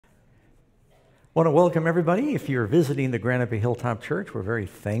Want to welcome everybody. If you're visiting the Granite Bay Hilltop Church, we're very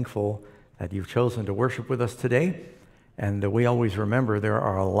thankful that you've chosen to worship with us today. And we always remember there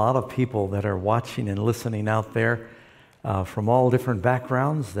are a lot of people that are watching and listening out there from all different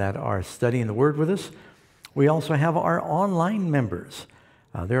backgrounds that are studying the Word with us. We also have our online members.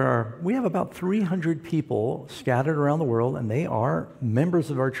 We have about 300 people scattered around the world, and they are members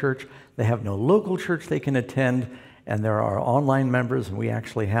of our church. They have no local church they can attend, and there are online members, and we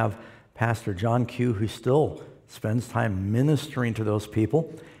actually have Pastor John Q, who still spends time ministering to those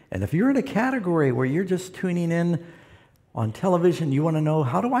people. And if you're in a category where you're just tuning in on television, you want to know,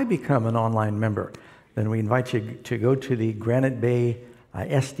 how do I become an online member? Then we invite you to go to the Granite Bay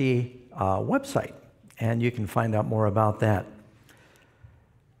SD website, and you can find out more about that.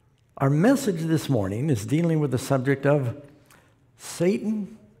 Our message this morning is dealing with the subject of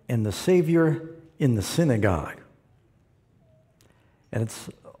Satan and the Savior in the Synagogue. And it's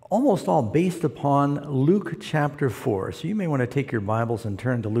almost all based upon Luke chapter 4. So you may want to take your Bibles and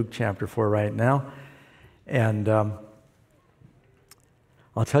turn to Luke chapter 4 right now. And I'll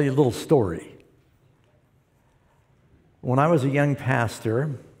tell you a little story. When I was a young pastor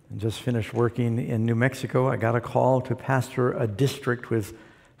and just finished working in New Mexico, I got a call to pastor a district with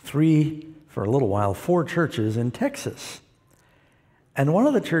four churches in Texas. And one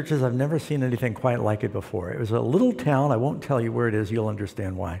of the churches, I've never seen anything quite like it before. It was a little town. I won't tell you where it is. You'll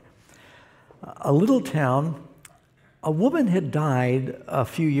understand why. A little town. A woman had died a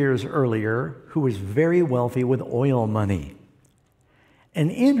few years earlier who was very wealthy with oil money. And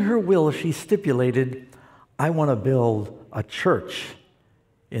in her will, she stipulated, I want to build a church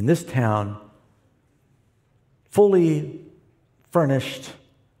in this town, fully furnished,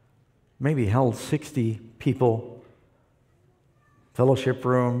 maybe held 60 people, fellowship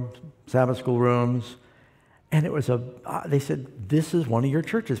rooms, Sabbath school rooms. And it was they said, this is one of your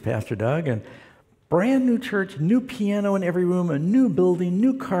churches, Pastor Doug. And brand new church, new piano in every room, a new building,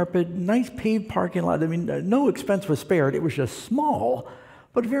 new carpet, nice paved parking lot. I mean, no expense was spared. It was just small,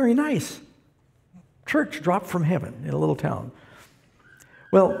 but very nice. Church dropped from heaven in a little town.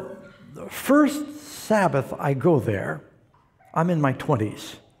 Well, the first Sabbath I go there, I'm in my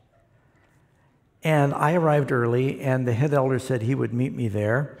 20s. And I arrived early, and the head elder said he would meet me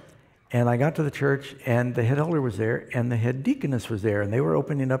there. And I got to the church, and the head elder was there, and the head deaconess was there, and they were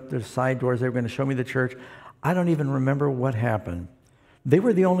opening up their side doors. They were going to show me the church. I don't even remember what happened. They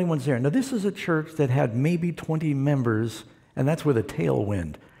were the only ones there. Now, this is a church that had maybe 20 members, and that's with a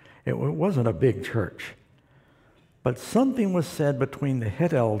tailwind. It wasn't a big church. But something was said between the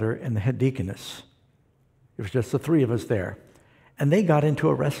head elder and the head deaconess. It was just the three of us there. And they got into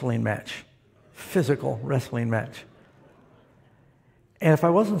a wrestling match. Physical wrestling match. And if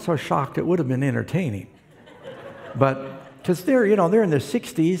I wasn't so shocked, it would have been entertaining. But because they're in their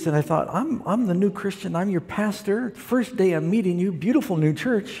 60s, and I thought, I'm the new Christian, I'm your pastor. First day I'm meeting you, beautiful new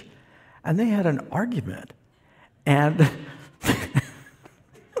church. And they had an argument. And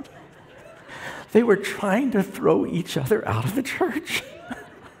they were trying to throw each other out of the church.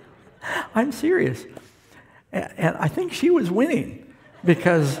 I'm serious. And I think she was winning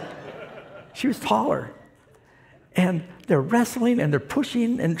because she was taller. And they're wrestling and they're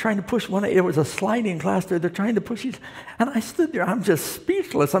pushing and trying to push one. It was a sliding class there. They're trying to push each. And I stood there. I'm just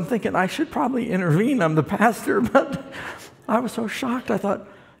speechless. I'm thinking I should probably intervene. I'm the pastor. But I was so shocked. I thought,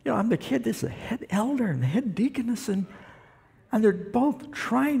 I'm the kid. This is the head elder and the head deaconess. And they're both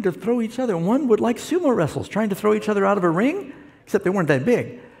trying to throw each other. One would like sumo wrestles, trying to throw each other out of a ring, except they weren't that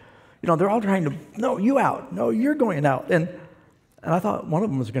big. They're all trying to, no, you out. No, you're going out. And I thought one of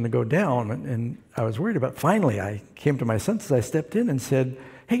them was going to go down, and I was worried about. Finally, I came to my senses. I stepped in and said,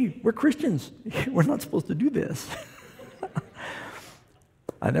 hey, we're Christians. We're not supposed to do this.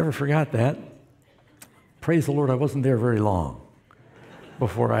 I never forgot that. Praise the Lord, I wasn't there very long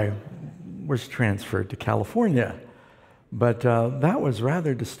before I was transferred to California. But that was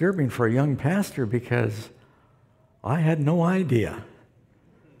rather disturbing for a young pastor because I had no idea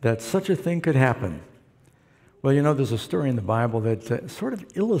that such a thing could happen. Well, there's a story in the Bible that sort of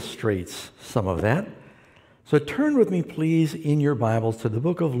illustrates some of that. So turn with me, please, in your Bibles to the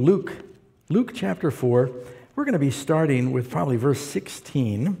book of Luke. Luke chapter 4. We're going to be starting with probably verse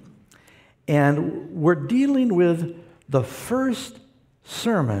 16. And we're dealing with the first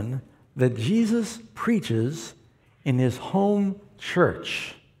sermon that Jesus preaches in his home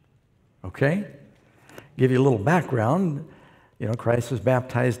church. Okay? Give you a little background. Christ was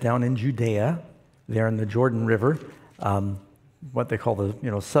baptized down in Judea, there in the Jordan River, what they call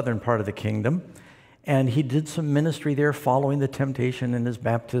the southern part of the kingdom. And he did some ministry there following the temptation in his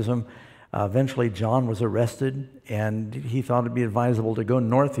baptism. Eventually, John was arrested, and he thought it'd be advisable to go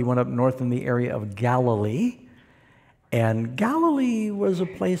north. He went up north in the area of Galilee. And Galilee was a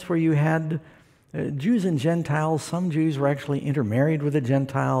place where you had Jews and Gentiles. Some Jews were actually intermarried with the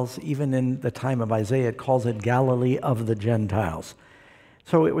Gentiles. Even in the time of Isaiah, it calls it Galilee of the Gentiles.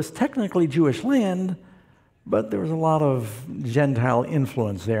 So it was technically Jewish land, but there was a lot of Gentile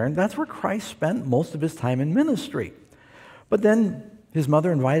influence there. And that's where Christ spent most of his time in ministry. But then his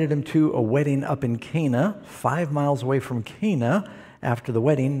mother invited him to a wedding up in Cana, 5 miles away from Cana. After the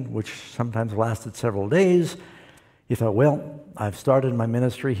wedding, which sometimes lasted several days, he thought, well, I've started my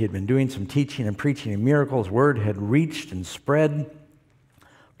ministry. He had been doing some teaching and preaching and miracles. Word had reached and spread.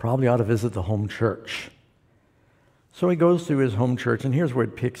 Probably ought to visit the home church. So he goes to his home church, and here's where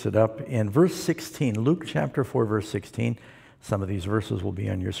it picks it up in verse 16, Luke chapter 4, verse 16. Some of these verses will be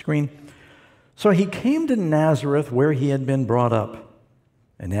on your screen. So he came to Nazareth where he had been brought up.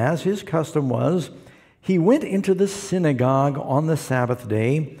 And as his custom was, he went into the synagogue on the Sabbath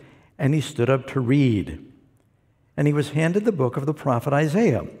day, and he stood up to read. And he was handed the book of the prophet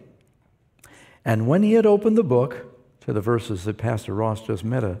Isaiah. And when he had opened the book, to the verses that Pastor Ross just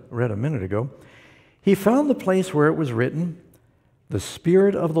read a minute ago, he found the place where it was written, "The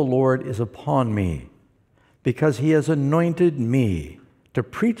Spirit of the Lord is upon me, because he has anointed me to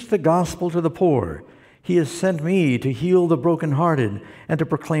preach the gospel to the poor. He has sent me to heal the brokenhearted and to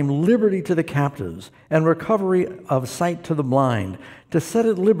proclaim liberty to the captives and recovery of sight to the blind, to set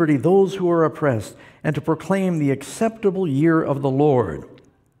at liberty those who are oppressed, and to proclaim the acceptable year of the Lord."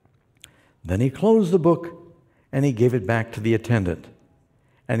 Then he closed the book and he gave it back to the attendant.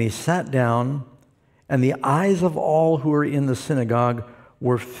 And he sat down, and the eyes of all who were in the synagogue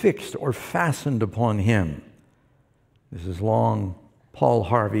were fixed or fastened upon him. This is long Paul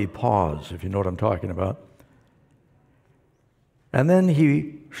Harvey pause, if you know what I'm talking about. And then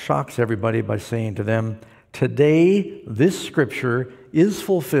he shocks everybody by saying to them, "Today this scripture is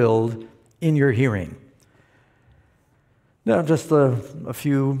fulfilled in your hearing." Now, just a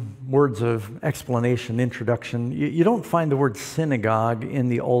few words of explanation, introduction. You don't find the word synagogue in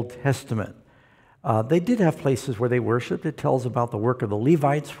the Old Testament. They did have places where they worshiped. It tells about the work of the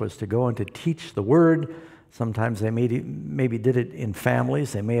Levites was to go and to teach the word. Sometimes they maybe did it in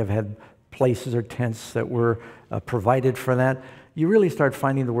families. They may have had places or tents that were provided for that. You really start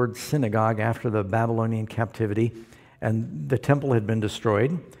finding the word synagogue after the Babylonian captivity, and the temple had been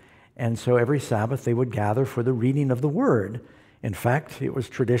destroyed. And so every Sabbath they would gather for the reading of the word. In fact, it was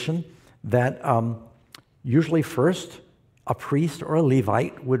tradition that usually first a priest or a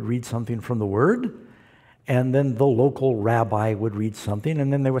Levite would read something from the word, and then the local rabbi would read something,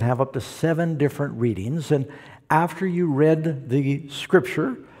 and then they would have up to 7 different readings. And after you read the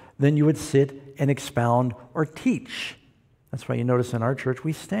scripture, then you would sit and expound or teach. That's why you notice in our church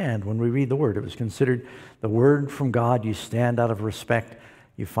we stand when we read the word. It was considered the word from God. You stand out of respect.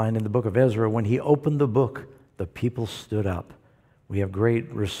 You find in the book of Ezra, when he opened the book, the people stood up. We have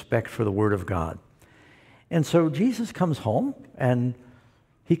great respect for the word of God. And so Jesus comes home, and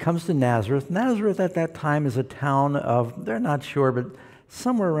he comes to Nazareth. Nazareth at that time is a town of, they're not sure, but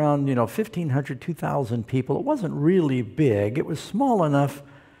somewhere around 1,500, 2,000 people. It wasn't really big. It was small enough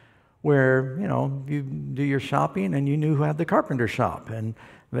where you do your shopping and you knew who had the carpenter shop, and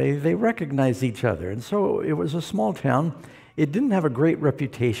they recognized each other. And so it was a small town. It didn't have a great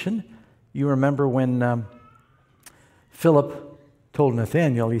reputation. You remember when Philip told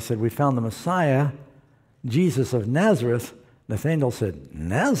Nathanael, he said, "We found the Messiah, Jesus of Nazareth." Nathanael said,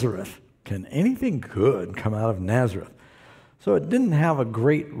 "Nazareth? Can anything good come out of Nazareth?" So it didn't have a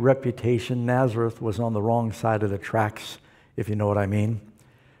great reputation. Nazareth was on the wrong side of the tracks, if you know what I mean.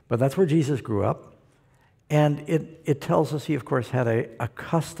 But that's where Jesus grew up. And it tells us he, of course, had a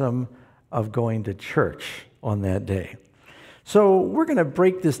custom of going to church on that day. So we're going to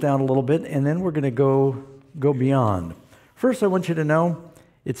break this down a little bit, and then we're going to go beyond. First, I want you to know,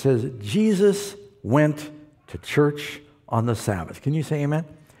 it says Jesus went to church on the Sabbath. Can you say amen?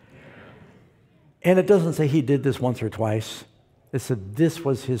 And it doesn't say he did this once or twice. It said this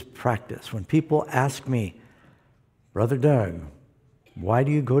was his practice. When people ask me, "Brother Doug, why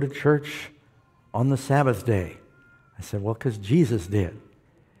do you go to church on the Sabbath day?" I said, well, because Jesus did.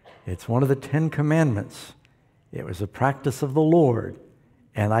 It's one of the 10 Commandments. It was a practice of the Lord.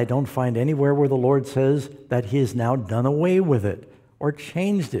 And I don't find anywhere where the Lord says that he has now done away with it or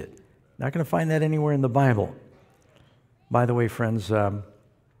changed it. Not going to find that anywhere in the Bible. By the way, friends,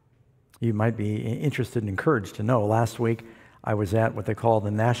 you might be interested and encouraged to know, last week I was at what they call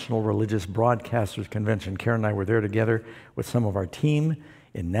the National Religious Broadcasters Convention. Karen and I were there together with some of our team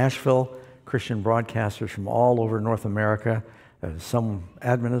in Nashville, Christian broadcasters from all over North America. Some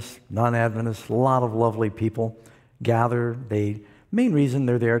Adventists, non-Adventists, a lot of lovely people gather. Main reason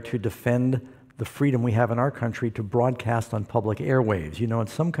they're there to defend the freedom we have in our country to broadcast on public airwaves. You know, in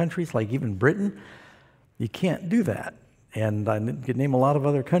some countries, like even Britain, you can't do that. And I could name a lot of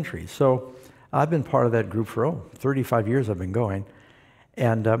other countries. So I've been part of that group for 35 years I've been going.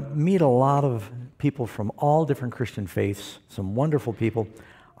 And meet a lot of people from all different Christian faiths, some wonderful people.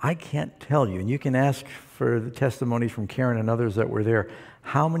 I can't tell you, and you can ask for the testimonies from Karen and others that were there,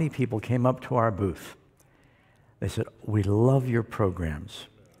 how many people came up to our booth. They said, "We love your programs.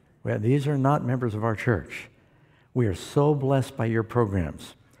 Well, these are not members of our church. We are so blessed by your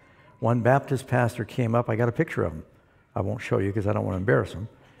programs." One Baptist pastor came up. I got a picture of him. I won't show you because I don't want to embarrass him.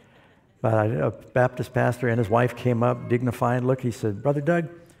 But a Baptist pastor and his wife came up, dignified look. He said, "Brother Doug,"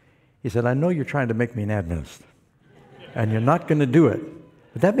 he said, "I know you're trying to make me an Adventist, and you're not going to do it."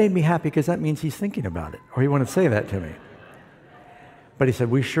 But that made me happy because that means he's thinking about it, or he wanted to say that to me. But he said,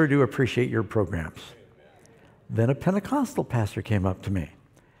 "We sure do appreciate your programs." Then a Pentecostal pastor came up to me,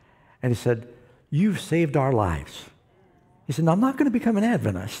 and he said, "You've saved our lives." He said, "Now, I'm not going to become an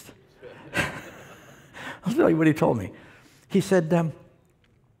Adventist." I'll tell you what he told me. He said,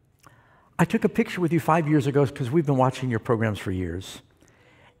 "I took a picture with you 5 years ago because we've been watching your programs for years.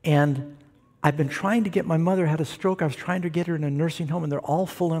 And I've been trying to get, my mother had a stroke. I was trying to get her in a nursing home, and they're all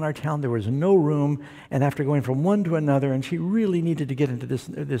full in our town. There was no room. And after going from one to another, and she really needed to get into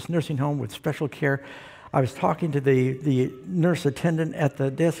this nursing home with special care, I was talking to the nurse attendant at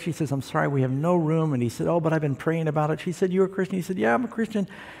the desk. She says, 'I'm sorry, we have no room.' And he said, 'Oh, but I've been praying about it.' She said, 'You're a Christian?' He said, 'Yeah, I'm a Christian.'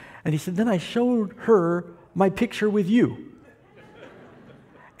 And he said, 'Then I showed her my picture with you.'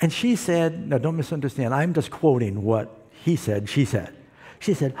 And she said," now don't misunderstand, I'm just quoting what he said, she said.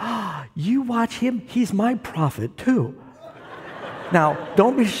 She said, "You watch him, he's my prophet too." Now,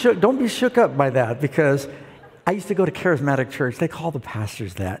 don't be shook up by that, because I used to go to charismatic church. They call the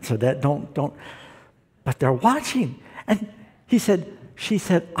pastors that, so that don't, but they're watching. And she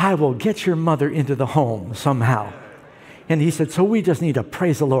said, "I will get your mother into the home somehow." And he said, "So we just need to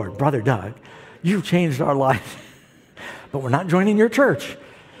praise the Lord. Brother Doug, you've changed our life, but we're not joining your church."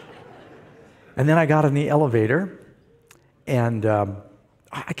 And then I got in the elevator, and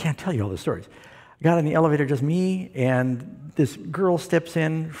I can't tell you all the stories. I got in the elevator, just me, and this girl steps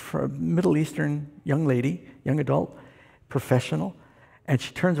in, from Middle Eastern young lady, young adult, professional, and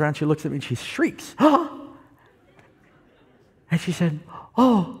she turns around, she looks at me, and she shrieks, "Oh!" And she said,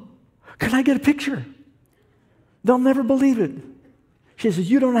 "Oh, can I get a picture? They'll never believe it." She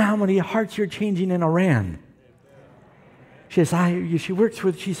says, "You don't know how many hearts you're changing in Iran." She says, she works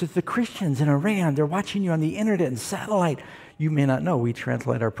with, she says, "the Christians in Iran, they're watching you on the internet and satellite." You may not know, we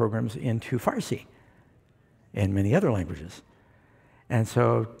translate our programs into Farsi and many other languages. And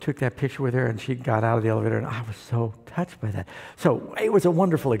so took that picture with her, and she got out of the elevator, and I was so touched by that. So it was a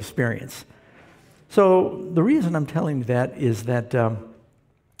wonderful experience. So the reason I'm telling you that is that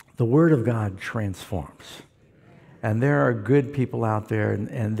the Word of God transforms. And there are good people out there,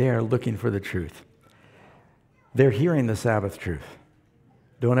 and they are looking for the truth. They're hearing the Sabbath truth.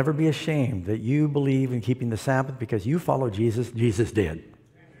 Don't ever be ashamed that you believe in keeping the Sabbath because you follow Jesus. Jesus did.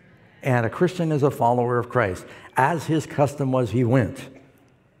 And a Christian is a follower of Christ. As his custom was, he went.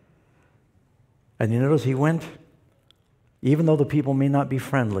 And you notice he went, even though the people may not be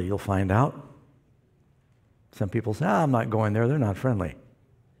friendly, you'll find out. Some people say, "I'm not going there, they're not friendly."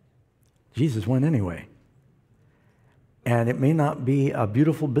 Jesus went anyway. And it may not be a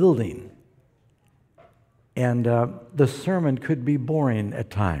beautiful building. And the sermon could be boring at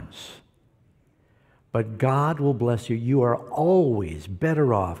times. But God will bless you. You are always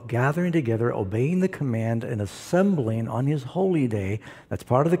better off gathering together, obeying the command, and assembling on his holy day. That's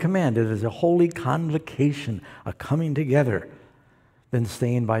part of the command. It is a holy convocation, a coming together, than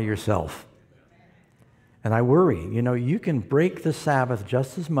staying by yourself. And I worry, you can break the Sabbath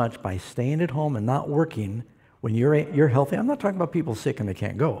just as much by staying at home and not working when you're healthy. I'm not talking about people sick and they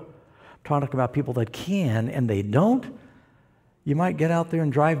can't go. I'm talking about people that can and they don't. You might get out there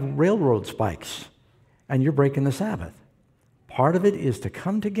and drive railroad spikes, and you're breaking the Sabbath. Part of it is to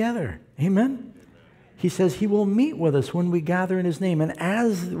come together. Amen? He says he will meet with us when we gather in his name. And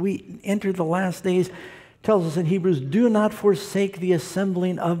as we enter the last days, tells us in Hebrews, "Do not forsake the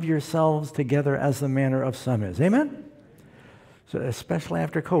assembling of yourselves together as the manner of some is." Amen? So especially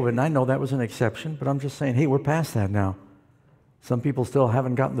after COVID, and I know that was an exception, but I'm just saying, hey, we're past that now. Some people still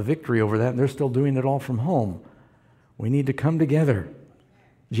haven't gotten the victory over that, and they're still doing it all from home. We need to come together.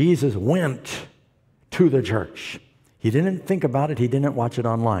 Jesus went to the church. He didn't think about it. He didn't watch it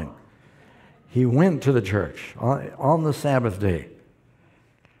online. He went to the church on the Sabbath day.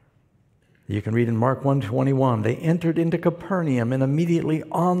 You can read in Mark 1:21, they entered into Capernaum, and immediately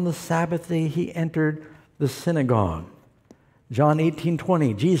on the Sabbath day he entered the synagogue. John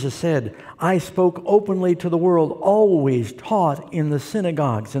 18:20, Jesus said, I spoke openly to the world, always taught in the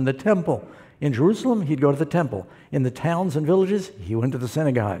synagogues, in the temple. In Jerusalem, he'd go to the temple. In the towns and villages, he went to the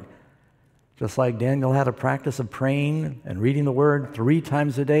synagogue. Just like Daniel had a practice of praying and reading the word 3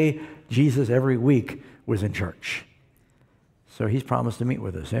 times a day, Jesus every week was in church. So he's promised to meet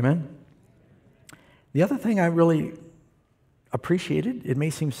with us. Amen? The other thing I really appreciated, it may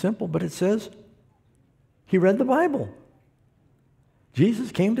seem simple, but it says he read the Bible.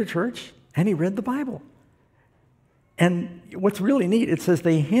 Jesus came to church and he read the Bible. And what's really neat, it says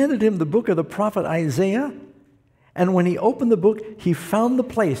they handed him the book of the prophet Isaiah, and when he opened the book, he found the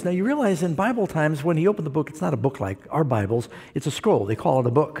place. Now you realize in Bible times, when he opened the book, it's not a book like our Bibles, it's a scroll. They call it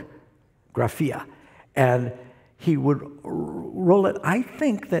a book, graphia. And he would roll it. I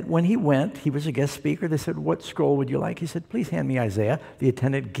think that when he went, he was a guest speaker. They said, what scroll would you like? He said, please hand me Isaiah. The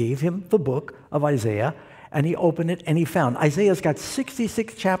attendant gave him the book of Isaiah, and he opened it, and he found. Isaiah's got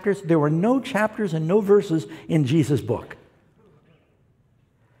 66 chapters. There were no chapters and no verses in Jesus' book.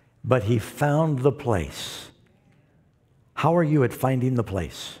 But he found the place. How are you at finding the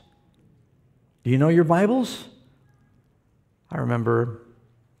place? Do you know your Bibles? I remember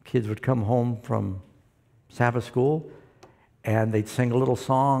kids would come home from Sabbath school, and they'd sing a little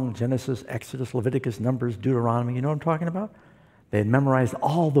song, Genesis, Exodus, Leviticus, Numbers, Deuteronomy. You know what I'm talking about? They had memorized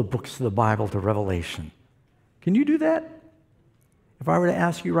all the books of the Bible to Revelation. Can you do that? If I were to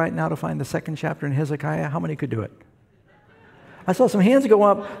ask you right now to find the 2nd chapter in Hezekiah, how many could do it? I saw some hands go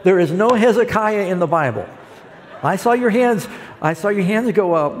up. There is no Hezekiah in the Bible. I saw your hands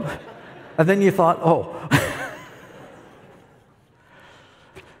go up, and then you thought, oh.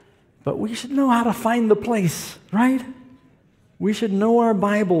 But we should know how to find the place, right? We should know our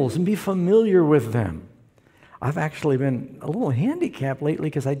Bibles and be familiar with them. I've actually been a little handicapped lately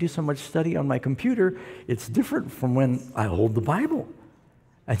because I do so much study on my computer. It's different from when I hold the Bible.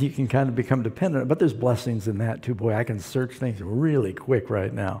 And you can kind of become dependent. But there's blessings in that too. Boy, I can search things really quick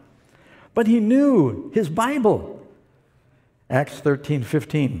right now. But he knew his Bible. Acts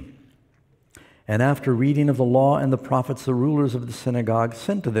 13:15. And after reading of the law and the prophets, the rulers of the synagogue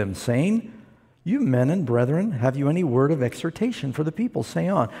sent to them, saying, you men and brethren, have you any word of exhortation for the people? Say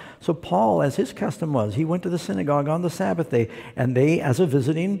on. So Paul, as his custom was, he went to the synagogue on the Sabbath day, and they, as a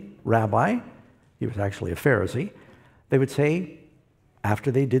visiting rabbi, he was actually a Pharisee, they would say,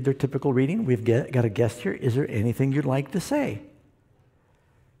 after they did their typical reading, we've got a guest here, is there anything you'd like to say?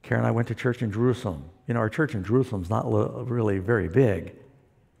 Karen and I went to church in Jerusalem. You know, our church in Jerusalem is not really very big.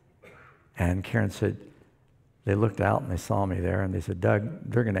 And Karen said, they looked out and they saw me there, and they said,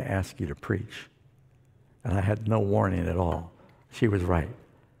 Doug, they're going to ask you to preach. And I had no warning at all. She was right.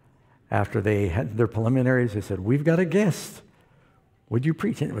 After they had their preliminaries, they said, we've got a guest. Would you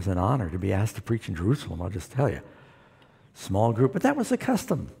preach? And it was an honor to be asked to preach in Jerusalem, I'll just tell you. Small group, but that was the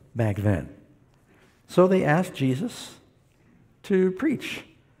custom back then. So they asked Jesus to preach.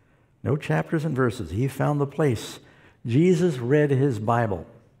 No chapters and verses. He found the place. Jesus read his Bible.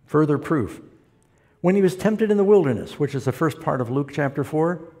 Further proof. When he was tempted in the wilderness, which is the first part of Luke chapter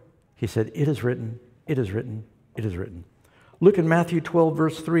 4, he said, it is written, it is written, it is written. Look at Matthew 12,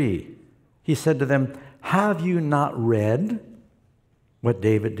 verse 3. He said to them, have you not read what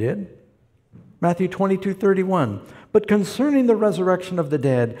David did? Matthew 22:31. But concerning the resurrection of the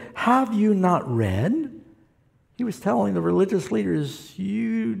dead, have you not read? He was telling the religious leaders,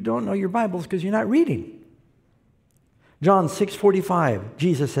 you don't know your Bibles because you're not reading. John 6:45,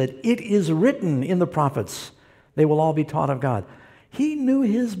 Jesus said, it is written in the prophets, they will all be taught of God. He knew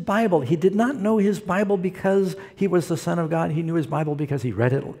his Bible. He did not know his Bible because he was the Son of God. He knew his Bible because he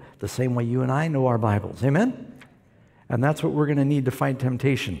read it the same way you and I know our Bibles. Amen? And that's what we're going to need to fight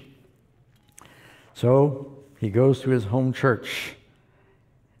temptation. So he goes to his home church.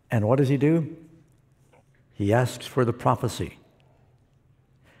 And what does he do? He asks for the prophecy.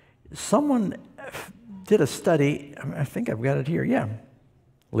 Someone did a study, I think I've got it here, yeah.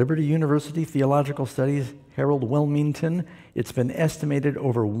 Liberty University Theological Studies, Harold Wilmington. It's been estimated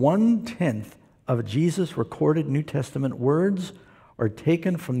over 1/10 of Jesus' recorded New Testament words are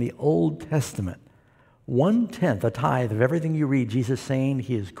taken from the Old Testament. 1/10, a tithe of everything you read, Jesus saying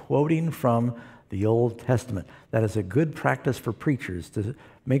he is quoting from the Old Testament. That is a good practice for preachers to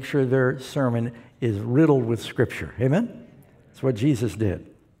make sure their sermon is riddled with Scripture. Amen? That's what Jesus did.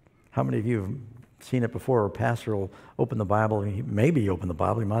 How many of you have seen it before? A pastor will open the Bible, maybe open the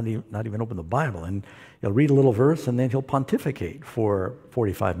Bible, he might not even open the Bible, and he'll read a little verse and then he'll pontificate for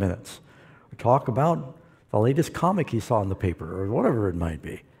 45 minutes. Or talk about the latest comic he saw in the paper or whatever it might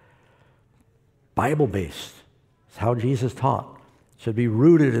be. Bible-based. It's how Jesus taught. It should be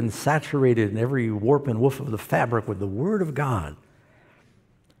rooted and saturated in every warp and woof of the fabric with the Word of God.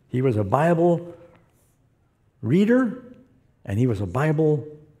 He was a Bible reader, and he was a Bible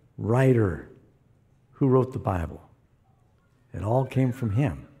writer. Who wrote the Bible? It all came from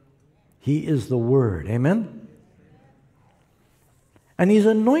him. He is the Word. Amen? And he's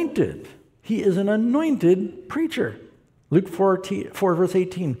anointed. He is an anointed preacher. Luke 4, verse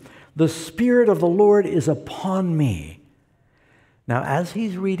 18. The Spirit of the Lord is upon me. Now, as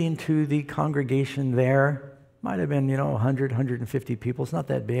he's reading to the congregation there, might have been, 100, 150 people. It's not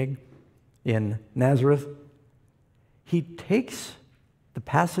that big in Nazareth. He takes the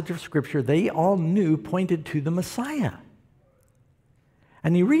passage of Scripture they all knew pointed to the Messiah.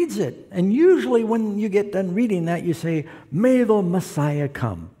 And he reads it. And usually when you get done reading that, you say, may the Messiah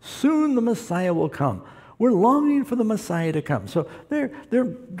come. Soon the Messiah will come. We're longing for the Messiah to come. So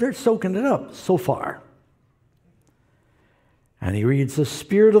they're soaking it up so far. And he reads, the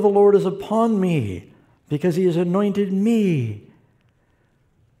Spirit of the Lord is upon me because he has anointed me.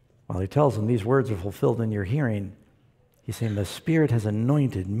 Well, he tells them these words are fulfilled in your hearing. He's saying, the Spirit has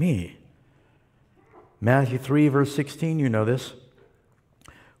anointed me. Matthew 3, verse 16, you know this.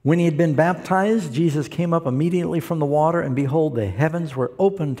 When he had been baptized, Jesus came up immediately from the water, and behold, the heavens were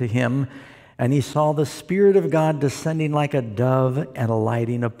opened to him, and he saw the Spirit of God descending like a dove and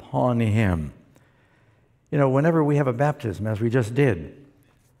alighting upon him. Whenever we have a baptism, as we just did,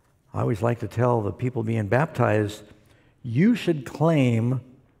 I always like to tell the people being baptized, you should claim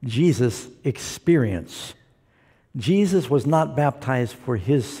Jesus' experience. Jesus was not baptized for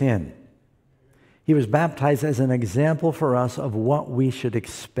his sin. He was baptized as an example for us of what we should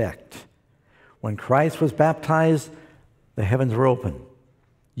expect. When Christ was baptized, the heavens were open.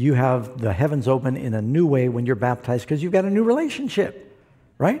 You have the heavens open in a new way when you're baptized because you've got a new relationship,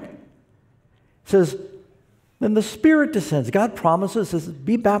 right? It says, then the Spirit descends. God promises, says,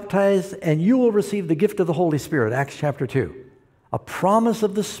 be baptized and you will receive the gift of the Holy Spirit, Acts chapter 2. A promise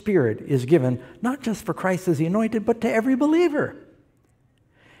of the Spirit is given, not just for Christ as the anointed, but to every believer.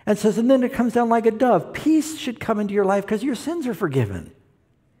 And it says, and then it comes down like a dove. Peace should come into your life because your sins are forgiven.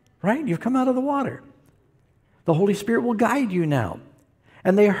 Right? You've come out of the water. The Holy Spirit will guide you now.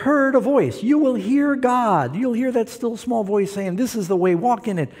 And they heard a voice. You will hear God. You'll hear that still small voice saying, this is the way, walk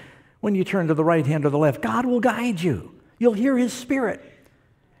in it. When you turn to the right hand or the left, God will guide you. You'll hear his Spirit.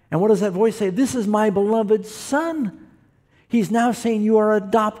 And what does that voice say? This is my beloved Son. He's now saying you are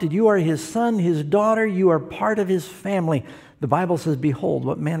adopted. You are his son, his daughter. You are part of his family. The Bible says, behold,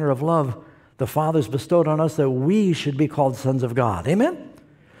 what manner of love the Father's bestowed on us that we should be called sons of God. Amen?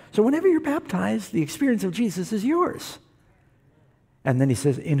 So whenever you're baptized, the experience of Jesus is yours. And then he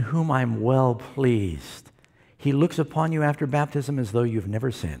says, in whom I'm well pleased. He looks upon you after baptism as though you've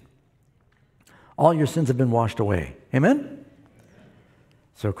never sinned. All your sins have been washed away. Amen?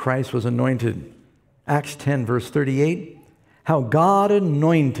 So Christ was anointed. Acts 10, verse 38. How God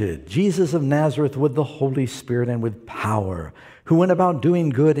anointed Jesus of Nazareth with the Holy Spirit and with power, who went about doing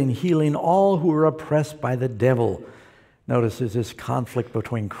good and healing all who were oppressed by the devil. Notice there's this conflict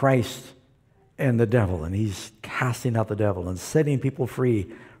between Christ and the devil, and he's casting out the devil and setting people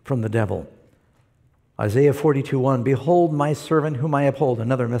free from the devil. Isaiah 42:1, behold my servant whom I uphold,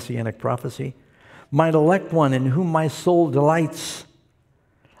 another messianic prophecy, mine elect one in whom my soul delights.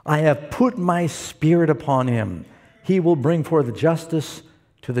 I have put my Spirit upon him. He will bring forth justice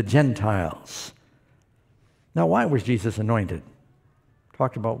to the Gentiles. Now, why was Jesus anointed?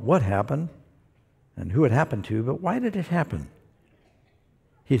 Talked about what happened and who it happened to, but why did it happen?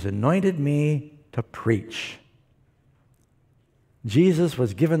 He's anointed me to preach. Jesus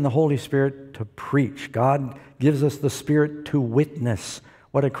was given the Holy Spirit to preach. God gives us the Spirit to witness.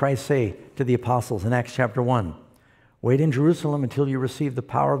 What did Christ say to the apostles in Acts chapter 1? Wait in Jerusalem until you receive the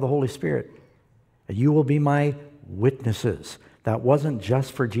power of the Holy Spirit. And you will be my witnesses. That wasn't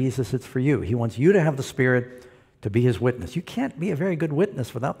just for Jesus, it's for you. He wants you to have the Spirit to be his witness. You can't be a very good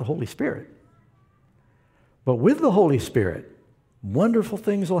witness without the Holy Spirit. But with the Holy Spirit, wonderful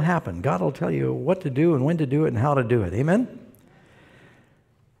things will happen. God will tell you what to do and when to do it and how to do it. Amen?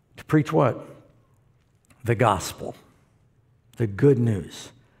 To preach what? The gospel. The good news.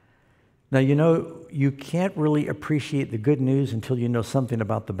 Now, you can't really appreciate the good news until you know something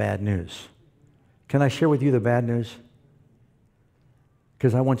about the bad news. Can I share with you the bad news?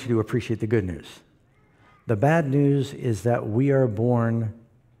 Because I want you to appreciate the good news. The bad news is that we are born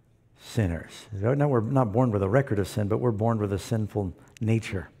sinners. No, we're not born with a record of sin, but we're born with a sinful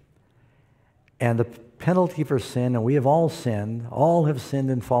nature. And the penalty for sin, and we have all sinned, all have sinned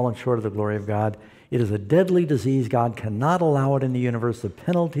and fallen short of the glory of God. It is a deadly disease. God cannot allow it in the universe. The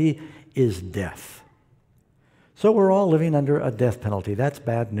penalty is death. So we're all living under a death penalty. That's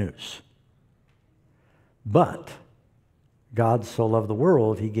bad news. But God so loved the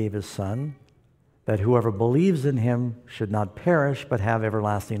world, he gave his Son, that whoever believes in him should not perish but have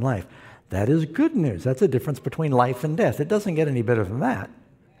everlasting life. That is good news. That's the difference between life and death. It doesn't get any better than that.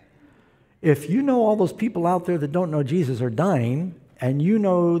 If you know all those people out there that don't know Jesus are dying, and you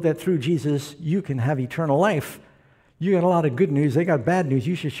know that through Jesus you can have eternal life, you got a lot of good news. They got bad news.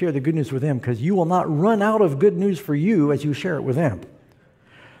 You should share the good news with them, because you will not run out of good news for you as you share it with them.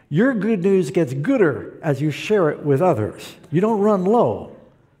 Your good news gets gooder as you share it with others. You don't run low.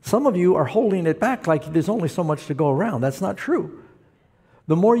 Some of you are holding it back like there's only so much to go around. That's not true.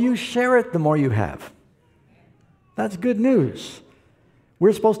 The more you share it, the more you have. That's good news.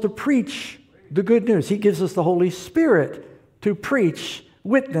 We're supposed to preach the good news. He gives us the Holy Spirit to preach,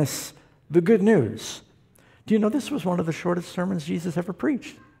 witness the good news. Do you know this was one of the shortest sermons Jesus ever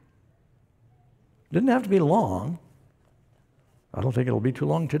preached? Didn't have to be long. I don't think it'll be too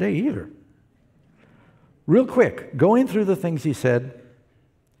long today either. Real quick, going through the things he said,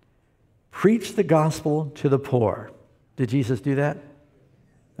 preach the gospel to the poor. Did Jesus do that?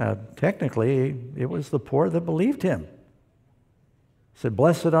 Technically, it was the poor that believed him. He said,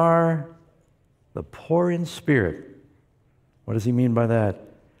 blessed are the poor in spirit. What does he mean by that?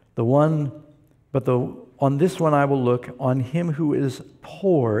 On this one I will look, on him who is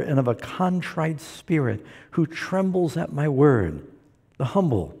poor and of a contrite spirit, who trembles at my word, the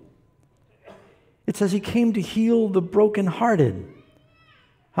humble. It says he came to heal the brokenhearted.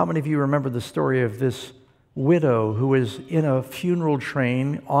 How many of you remember the story of this widow who was in a funeral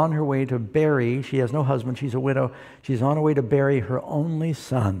train on her way to bury, she has no husband, she's a widow, she's on her way to bury her only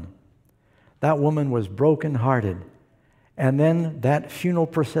son. That woman was brokenhearted. And then that funeral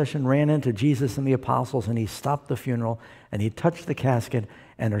procession ran into Jesus and the apostles, and he stopped the funeral, and he touched the casket,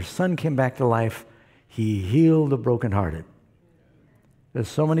 and her son came back to life. He healed the brokenhearted. There's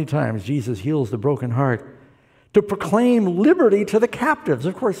so many times Jesus heals the broken heart. To proclaim liberty to the captives.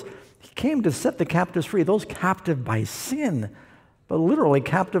 Of course, he came to set the captives free, those captive by sin, but literally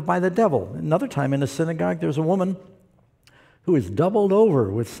captive by the devil. Another time in a synagogue, there's a woman who is doubled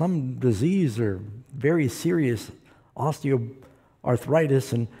over with some disease or very serious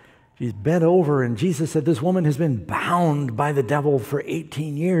osteoarthritis, and she's bent over, and Jesus said this woman has been bound by the devil for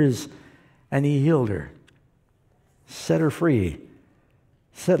 18 years, and he healed her, set her free,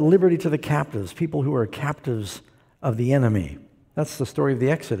 set liberty to the captives, people who are captives of the enemy. That's the story of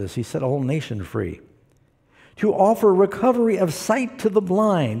the Exodus. He set a whole nation free. To offer recovery of sight to the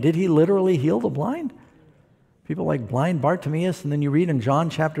blind. Did he literally heal the blind? People like blind Bartimaeus, and then you read in John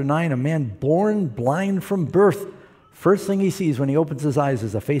chapter 9, a man born blind from birth. First thing he sees when he opens his eyes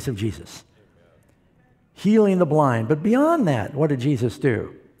is the face of Jesus. Healing the blind. But beyond that, what did Jesus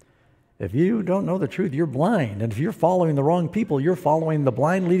do? If you don't know the truth, you're blind. And if you're following the wrong people, you're following the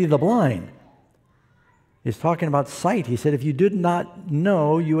blind, leading the blind. He's talking about sight. He said, if you did not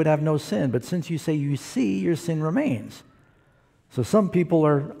know, you would have no sin. But since you say you see, your sin remains. So some people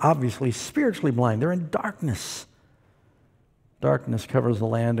are obviously spiritually blind. They're in darkness. Darkness covers the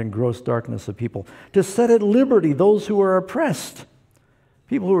land, and gross darkness of people. To set at liberty those who are oppressed.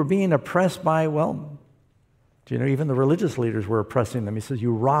 People who are being oppressed by, well, do you know, even the religious leaders were oppressing them. He says,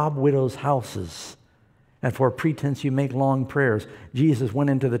 you rob widows' houses, and for a pretense you make long prayers. Jesus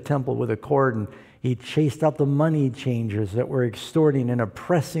went into the temple with a cord, and he chased out the money changers that were extorting and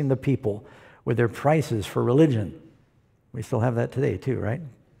oppressing the people with their prices for religion. We still have that today too, right?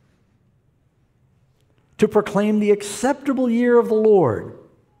 To proclaim the acceptable year of the Lord.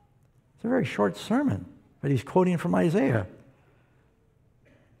 It's a very short sermon, but he's quoting from Isaiah.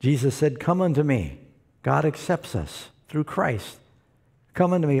 Jesus said, come unto me. God accepts us through Christ.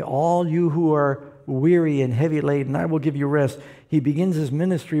 Come unto me, all you who are weary and heavy laden, I will give you rest. He begins his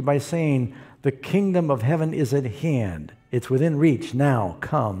ministry by saying, the kingdom of heaven is at hand. It's within reach. Now,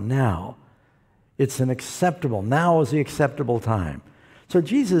 come now. It's an acceptable. Now is the acceptable time. So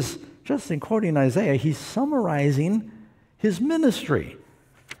Jesus, just in quoting Isaiah, he's summarizing his ministry.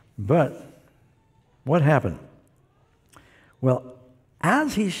 But what happened? Well,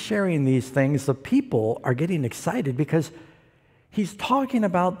 as he's sharing these things, the people are getting excited because he's talking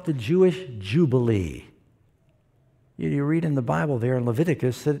about the Jewish Jubilee. You read in the Bible there in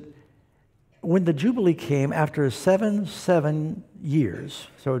Leviticus that when the Jubilee came after 7 years,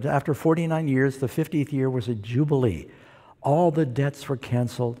 so after 49 years, the 50th year was a Jubilee. All the debts were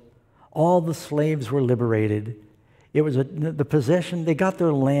canceled. All the slaves were liberated. It was the possession, they got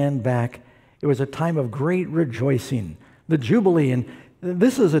their land back. It was a time of great rejoicing. The Jubilee, and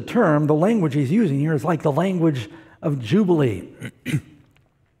this is a term, the language he's using here is like the language of Jubilee.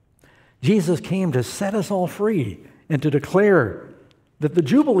 Jesus came to set us all free and to declare that the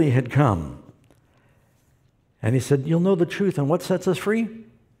Jubilee had come. And he said, you'll know the truth. And what sets us free?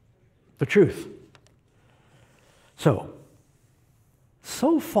 The truth.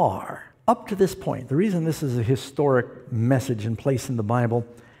 So far, up to this point, the reason this is a historic message and place in the Bible,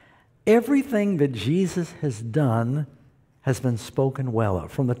 everything that Jesus has done has been spoken well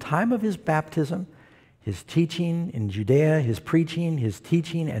of. From the time of his baptism, his teaching in Judea, his preaching, his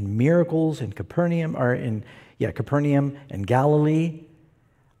teaching and miracles in Capernaum and Galilee,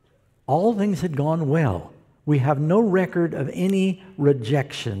 all things had gone well. We have no record of any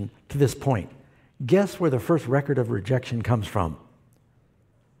rejection to this point. Guess where the first record of rejection comes from?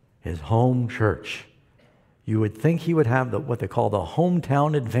 His home church. You would think he would have what they call the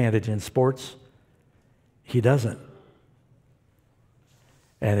hometown advantage in sports. He doesn't.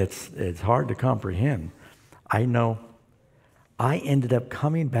 And it's hard to comprehend. I know I ended up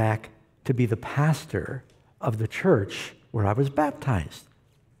coming back to be the pastor of the church where I was baptized.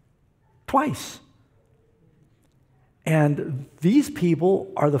 Twice. And these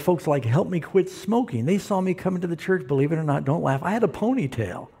people are the folks like help me quit smoking. They saw me coming to the church, believe it or not, don't laugh. I had a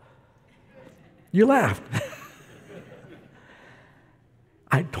ponytail. You laughed.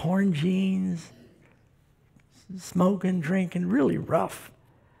 I had torn jeans, smoking, drinking, really rough.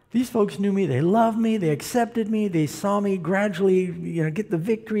 These folks knew me. They loved me. They accepted me. They saw me gradually, get the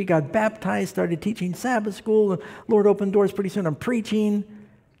victory, got baptized, started teaching Sabbath school. The Lord opened doors. Pretty soon I'm preaching.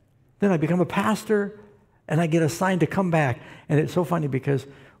 Then I become a pastor, and I get assigned to come back. And it's so funny because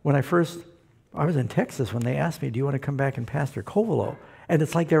when I was in Texas when they asked me, do you want to come back and pastor Covelo? And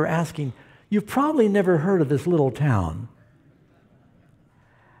it's like they were asking, you've probably never heard of this little town.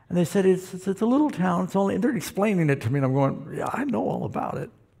 And they said, it's a little town. They're explaining it to me, and I'm going, yeah, I know all about it.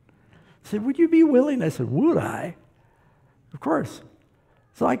 I said, would you be willing? I said, would I? Of course.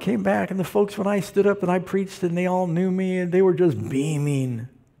 So I came back, and the folks, when I stood up and I preached, and they all knew me, and they were just beaming.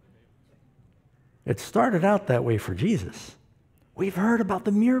 It started out that way for Jesus. We've heard about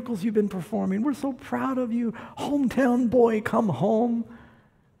the miracles you've been performing. We're so proud of you. Hometown boy, come home.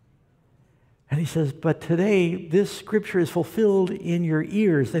 And he says, but today this scripture is fulfilled in your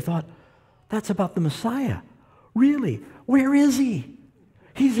ears. They thought, that's about the Messiah. Really? Where is he?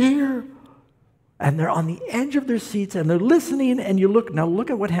 He's here. And they're on the edge of their seats and they're listening, and look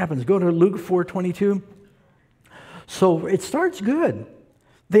at what happens. Go to Luke 4:22. So it starts good.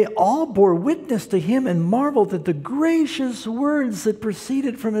 They all bore witness to him and marveled at the gracious words that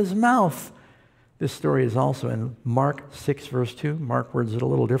proceeded from his mouth. This story is also in Mark 6, verse 2. Mark words it a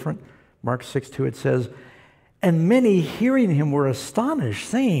little different. Mark 6:2, it says, and many hearing him were astonished,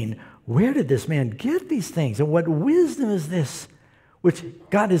 saying, where did this man get these things? And what wisdom is this which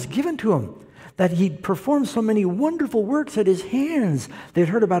God has given to him, that he performed so many wonderful works at his hands? They'd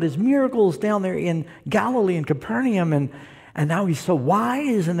heard about his miracles down there in Galilee and Capernaum, and now he's so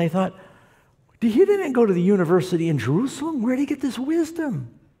wise. And they thought, he didn't go to the university in Jerusalem. Where did he get this wisdom?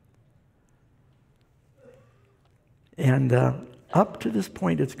 And up to this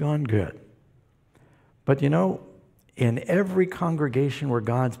point, it's gone good. But in every congregation where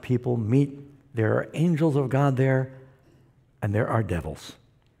God's people meet, there are angels of God there, and there are devils.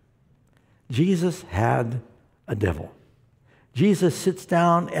 Jesus had a devil. Jesus sits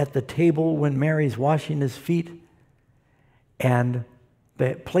down at the table when Mary's washing his feet, and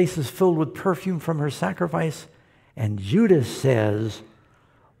the place is filled with perfume from her sacrifice, and Judas says,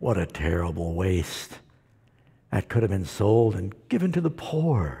 what a terrible waste. That could have been sold and given to the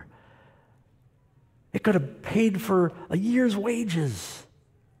poor. It could have paid for a year's wages.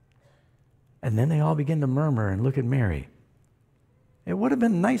 And then they all begin to murmur and look at Mary. It would have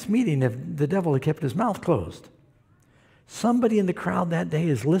been a nice meeting if the devil had kept his mouth closed. Somebody in the crowd that day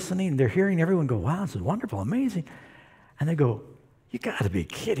is listening. They're hearing everyone go, wow, this is wonderful, amazing. And they go, you got to be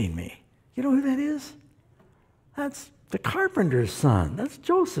kidding me. You know who that is? That's the carpenter's son. That's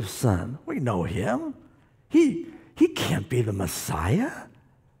Joseph's son. We know him. He can't be the Messiah.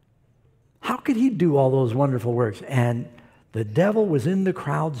 How could he do all those wonderful works? And the devil was in the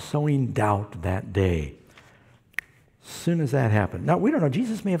crowd sowing doubt that day. As soon as that happened. Now, we don't know.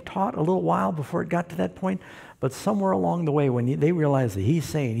 Jesus may have taught a little while before it got to that point, but somewhere along the way, when they realized that he's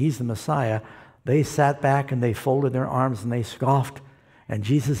saying he's the Messiah, they sat back and they folded their arms and they scoffed. And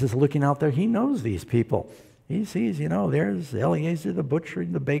Jesus is looking out there. He knows these people. He sees, there's Eliezer, the butcher,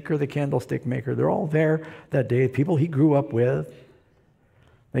 the baker, the candlestick maker. They're all there that day, people he grew up with.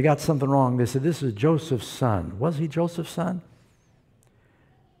 They got something wrong. They said, this is Joseph's son. Was he Joseph's son?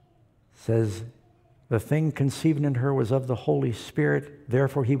 It says, the thing conceived in her was of the Holy Spirit.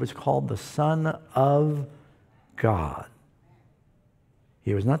 Therefore, he was called the Son of God.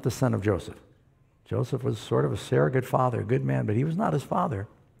 He was not the son of Joseph. Joseph was sort of a surrogate father, a good man, but he was not his father.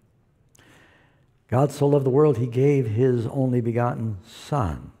 God so loved the world, he gave his only begotten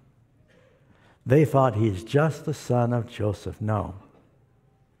son. They thought he's just the son of Joseph. No.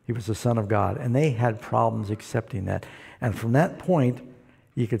 He was the son of God. And they had problems accepting that. And from that point,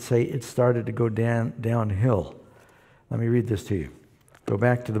 you could say it started to go downhill. Let me read this to you. Go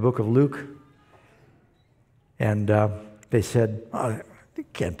back to the book of Luke. And they said, oh,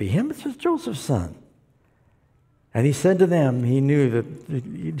 it can't be him. It's just Joseph's son. And he said to them, he knew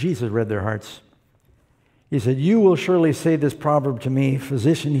that Jesus read their hearts. He said, you will surely say this proverb to me,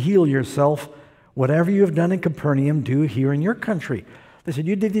 physician, heal yourself. Whatever you have done in Capernaum, do here in your country. They said,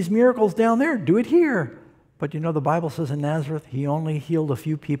 you did these miracles down there, do it here. But you know, the Bible says in Nazareth, he only healed a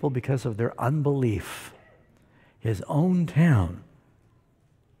few people because of their unbelief. His own town.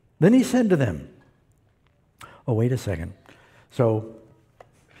 Then he said to them, oh, wait a second. So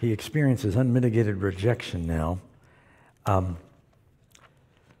he experiences unmitigated rejection now.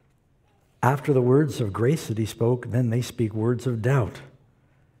 After the words of grace that he spoke, then they speak words of doubt.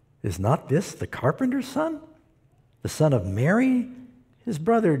 Is not this the carpenter's son? The son of Mary? His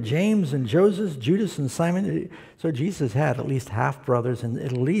brother James and Joseph, Judas and Simon. So Jesus had at least half brothers and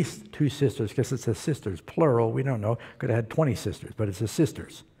at least 2 sisters, because it says sisters, plural. We don't know. Could have had 20 sisters, but it says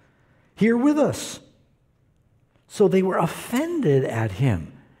sisters. Here with us. So they were offended at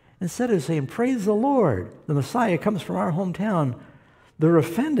him. Instead of saying, praise the Lord, the Messiah comes from our hometown, they're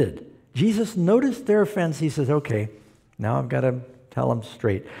offended. Jesus noticed their offense. He says, okay, now I've got to tell them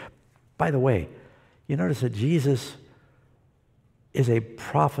straight. By the way, you notice that Jesus is a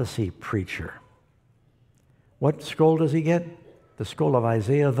prophecy preacher. What scroll does he get? The scroll of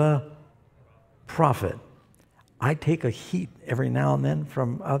Isaiah the prophet. I take a heat every now and then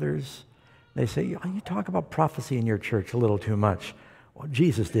from others. They say, oh, you talk about prophecy in your church a little too much. Well,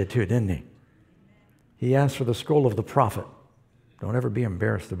 Jesus did too, didn't he? He asked for the scroll of the prophet. Don't ever be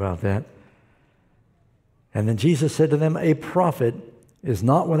embarrassed about that. And then Jesus said to them, a prophet is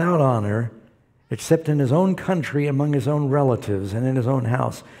not without honor, except in his own country, among his own relatives, and in his own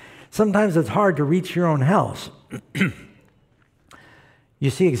house. Sometimes it's hard to reach your own house. You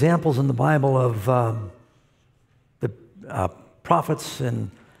see examples in the Bible of the prophets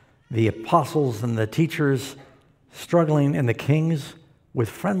and the apostles and the teachers struggling, and the kings with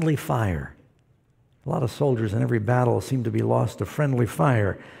friendly fire. A lot of soldiers in every battle seem to be lost to friendly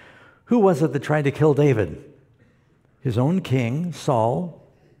fire. Who was it that tried to kill David? His own king, Saul,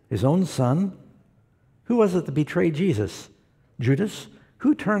 his own son. Who was it that betrayed Jesus? Judas.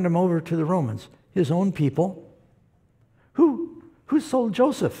 Who turned him over to the Romans? His own people. Who sold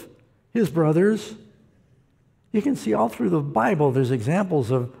Joseph? His brothers. You can see all through the Bible there's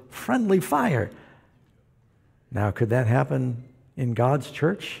examples of friendly fire. Now, could that happen in God's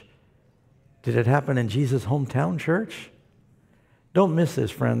church? Did it happen in Jesus' hometown church? Don't miss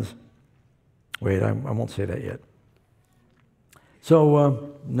this, friends. Wait, I won't say that yet.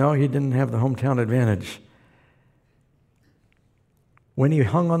 So, no, he didn't have the hometown advantage. When he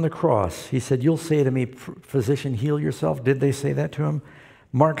hung on the cross, he said, you'll say to me, physician, heal yourself. Did they say that to him?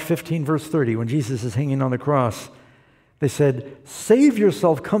 Mark 15, verse 30, when Jesus is hanging on the cross, they said, save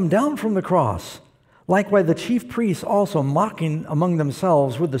yourself, come down from the cross. Likewise, the chief priests also, mocking among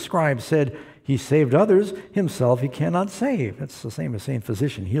themselves with the scribes, said, he saved others, himself he cannot save. That's the same as saying,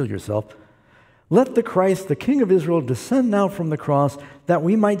 physician, heal yourself. Let the Christ, the King of Israel, descend now from the cross, that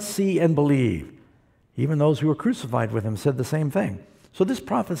we might see and believe. Even those who were crucified with him said the same thing. So this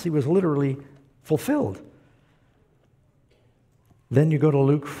prophecy was literally fulfilled. Then you go to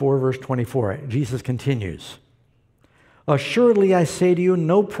Luke 4, verse 24. Jesus continues. Assuredly, I say to you,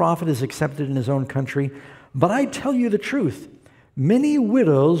 no prophet is accepted in his own country. But I tell you the truth. Many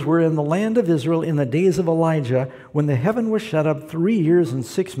widows were in the land of Israel in the days of Elijah, when the heaven was shut up 3 years and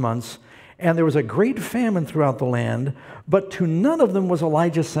 6 months, and there was a great famine throughout the land. But to none of them was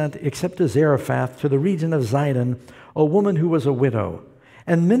Elijah sent, except to Zarephath, to the region of Zidon, a woman who was a widow.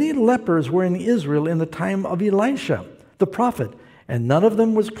 And many lepers were in Israel in the time of Elisha, the prophet, and none of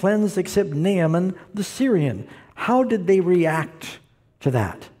them was cleansed except Naaman the Syrian. How did they react to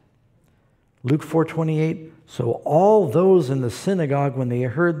that? Luke 4:28, so all those in the synagogue, when they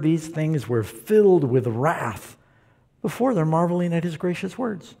heard these things, were filled with wrath before they're marveling at his gracious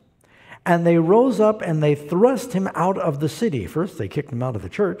words. And they rose up and they thrust him out of the city. First, they kicked him out of the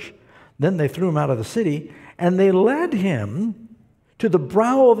church. Then they threw him out of the city. And they led him to the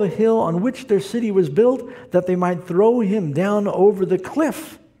brow of a hill on which their city was built, that they might throw him down over the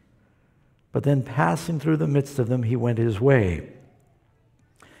cliff. But then passing through the midst of them, he went his way.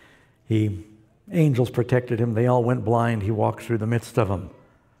 He Angels protected him. They all went blind. He walked through the midst of them.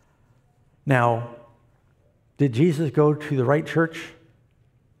 Now, did Jesus go to the right church?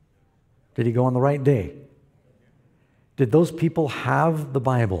 Did he go on the right day? Did those people have the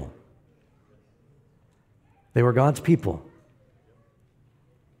Bible? They were God's people.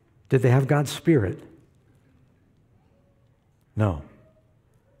 Did they have God's Spirit? No.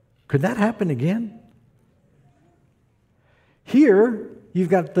 Could that happen again? Here, you've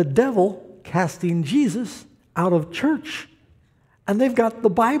got the devil casting Jesus out of church, and they've got the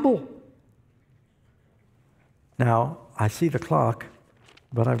Bible. Now, I see the clock,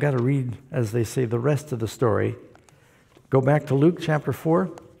 but I've got to read, as they say, the rest of the story. Go back to Luke chapter 4.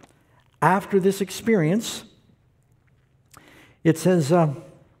 After this experience, it says,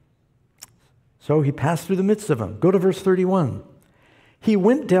 so he passed through the midst of them. Go to verse 31. He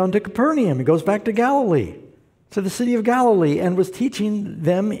went down to Capernaum. He goes back to Galilee, to the city of Galilee, and was teaching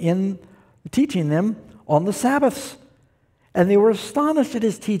them on the Sabbaths. And they were astonished at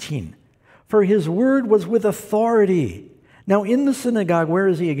his teaching, for his word was with authority. Now in the synagogue, where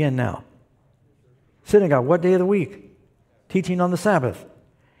is he again now? Synagogue, what day of the week? Teaching on the Sabbath.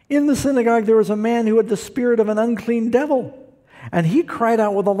 In the synagogue there was a man who had the spirit of an unclean devil. And he cried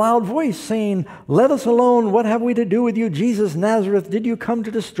out with a loud voice, saying, "Let us alone. What have we to do with you, Jesus Nazareth? Did you come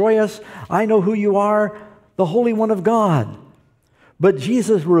to destroy us? I know who you are, the Holy One of God." But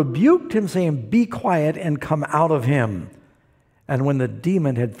Jesus rebuked him, saying, "Be quiet and come out of him." And when the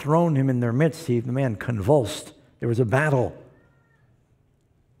demon had thrown him in their midst, the man convulsed. There was a battle.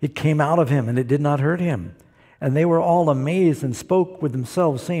 It came out of him, and it did not hurt him. And they were all amazed and spoke with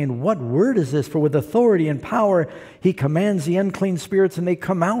themselves, saying, "What word is this? For with authority and power he commands the unclean spirits, and they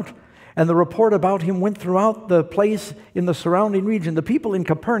come out." And the report about him went throughout the place in the surrounding region. The people in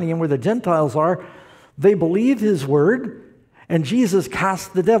Capernaum, where the Gentiles are, they believed his word, and Jesus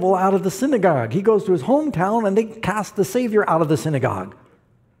cast the devil out of the synagogue. He goes to his hometown, and they cast the Savior out of the synagogue.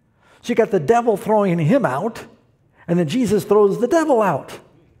 So you got the devil throwing him out, and then Jesus throws the devil out.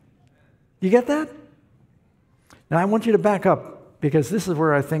 You get that? Now, I want you to back up, because this is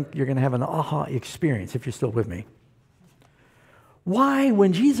where I think you're going to have an aha experience, if you're still with me. Why,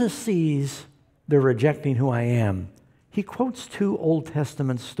 when Jesus sees they're rejecting who I am, he quotes 2 Old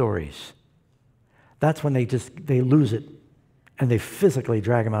Testament stories. That's when they lose it, and they physically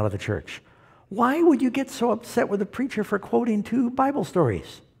drag him out of the church. Why would you get so upset with a preacher for quoting 2 Bible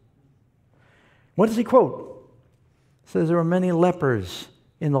stories? What does he quote? He says there were many lepers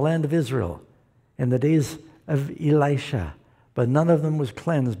in the land of Israel in the days of Elisha, but none of them was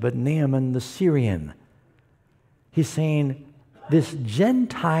cleansed, but Naaman the Syrian. He's saying this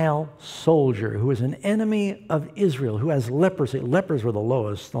Gentile soldier who is an enemy of Israel, who has leprosy, lepers were the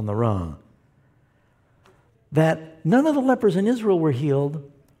lowest on the rung, that none of the lepers in Israel were healed,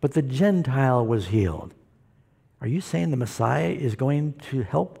 but the Gentile was healed. Are you saying the Messiah is going to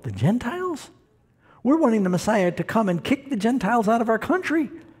help the Gentiles? We're wanting the Messiah to come and kick the Gentiles out of our country.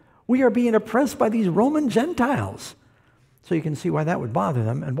 We are being oppressed by these Roman Gentiles. So you can see why that would bother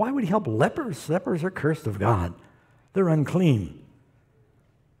them. And why would he help lepers? Lepers are cursed of God. They're unclean.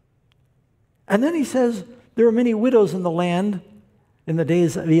 And then he says, there were many widows in the land in the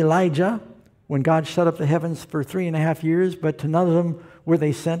days of Elijah, when God shut up the heavens for 3.5 years, but to none of them were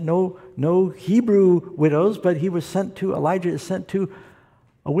they sent. No Hebrew widows, but Elijah is sent to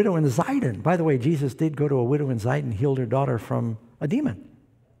a widow in Zidon. By the way, Jesus did go to a widow in Zidon and healed her daughter from a demon.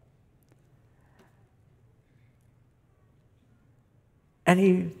 And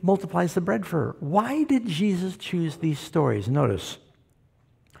he multiplies the bread for her. Why did Jesus choose these stories? Notice,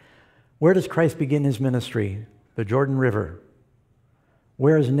 where does Christ begin his ministry? The Jordan River.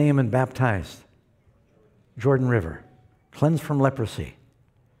 Where is Naaman baptized? Jordan River. Cleansed from leprosy.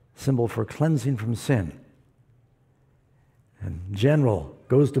 Symbol for cleansing from sin. And general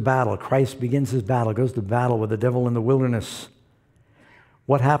goes to battle. Christ begins his battle, goes to battle with the devil in the wilderness.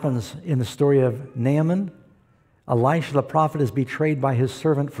 What happens in the story of Naaman? Elisha the prophet is betrayed by his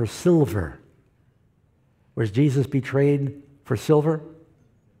servant for silver. Was Jesus betrayed for silver?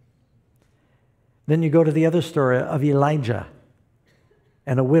 Then you go to the other story of Elijah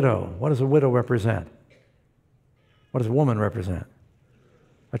and a widow. What does a widow represent? What does a woman represent?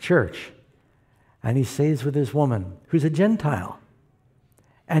 A church. And he stays with this woman who's a Gentile.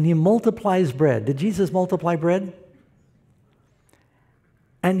 And he multiplies bread. Did Jesus multiply bread?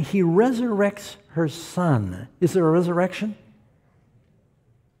 And he resurrects her son. Is there a resurrection?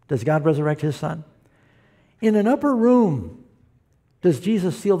 Does God resurrect his son? In an upper room, does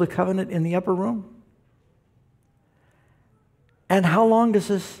Jesus seal the covenant in the upper room? And how long does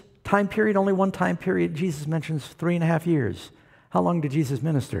this time period, only one time period, Jesus mentions 3.5 years. How long did Jesus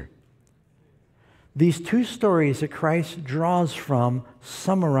minister? These two stories that Christ draws from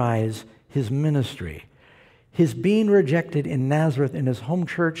summarize his ministry. His being rejected in Nazareth in his home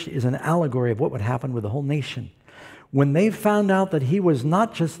church is an allegory of what would happen with the whole nation. When they found out that he was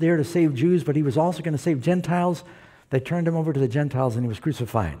not just there to save Jews, but he was also going to save Gentiles, they turned him over to the Gentiles and he was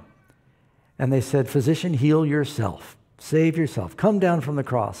crucified. And they said, "Physician, heal yourself. Save yourself. Come down from the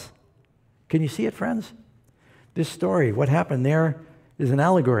cross." Can you see it, friends? This story, what happened there, is an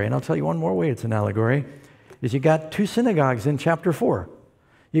allegory. And I'll tell you one more way it's an allegory, is you got two synagogues in chapter 4.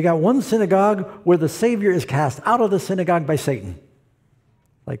 You got one synagogue where the Savior is cast out of the synagogue by Satan.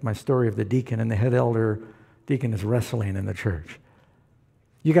 Like my story of the deacon and the head elder deacon is wrestling in the church.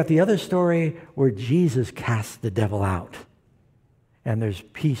 You got the other story where Jesus casts the devil out. And there's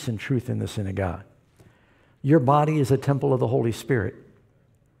peace and truth in the synagogue. Your body is a temple of the Holy Spirit.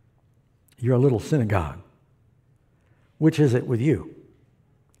 You're a little synagogue. Which is it with you?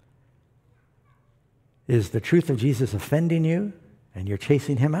 Is the truth of Jesus offending you and you're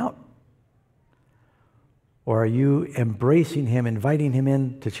chasing him out? Or are you embracing him, inviting him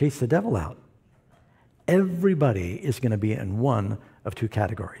in to chase the devil out? Everybody is going to be in one of two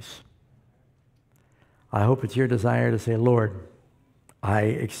categories. I hope it's your desire to say, "Lord, I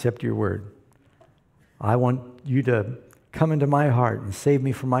accept your word. I want you to come into my heart and save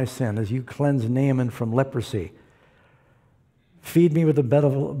me from my sin as you cleanse Naaman from leprosy. Feed me with the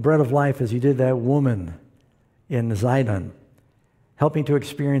bread of life as you did that woman in Zidon. Help me to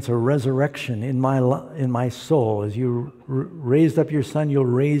experience a resurrection in my soul. As you raised up your son, you'll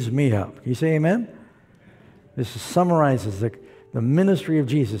raise me up." Can you say amen? This summarizes the ministry of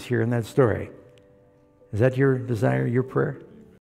Jesus here in that story. Is that your desire, your prayer?